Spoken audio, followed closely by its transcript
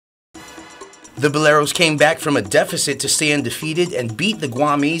The Boleros came back from a deficit to stay undefeated and beat the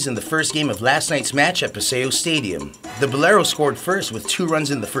Guam A's in the first game of last night's match at Paseo Stadium. The Boleros scored first with 2 runs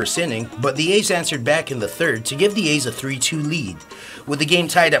in the first inning, but the A's answered back in the third to give the A's a 3-2 lead. With the game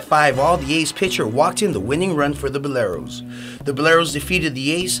tied at 5-all, the A's pitcher walked in the winning run for the Boleros. The Boleros defeated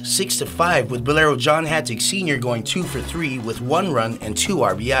the A's 6-5, with Bolero John Hattig Sr. going 2 for 3 with 1 run and 2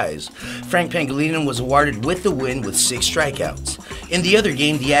 RBIs. Frank Pangilinan was awarded with the win with 6 strikeouts. In the other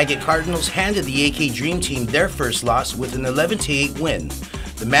game, the Agate Cardinals handed the AK Dream Team their first loss with an 11-8 win.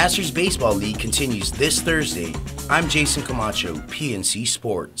 The Masters Baseball League continues this Thursday. I'm Jason Camacho, PNC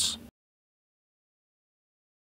Sports.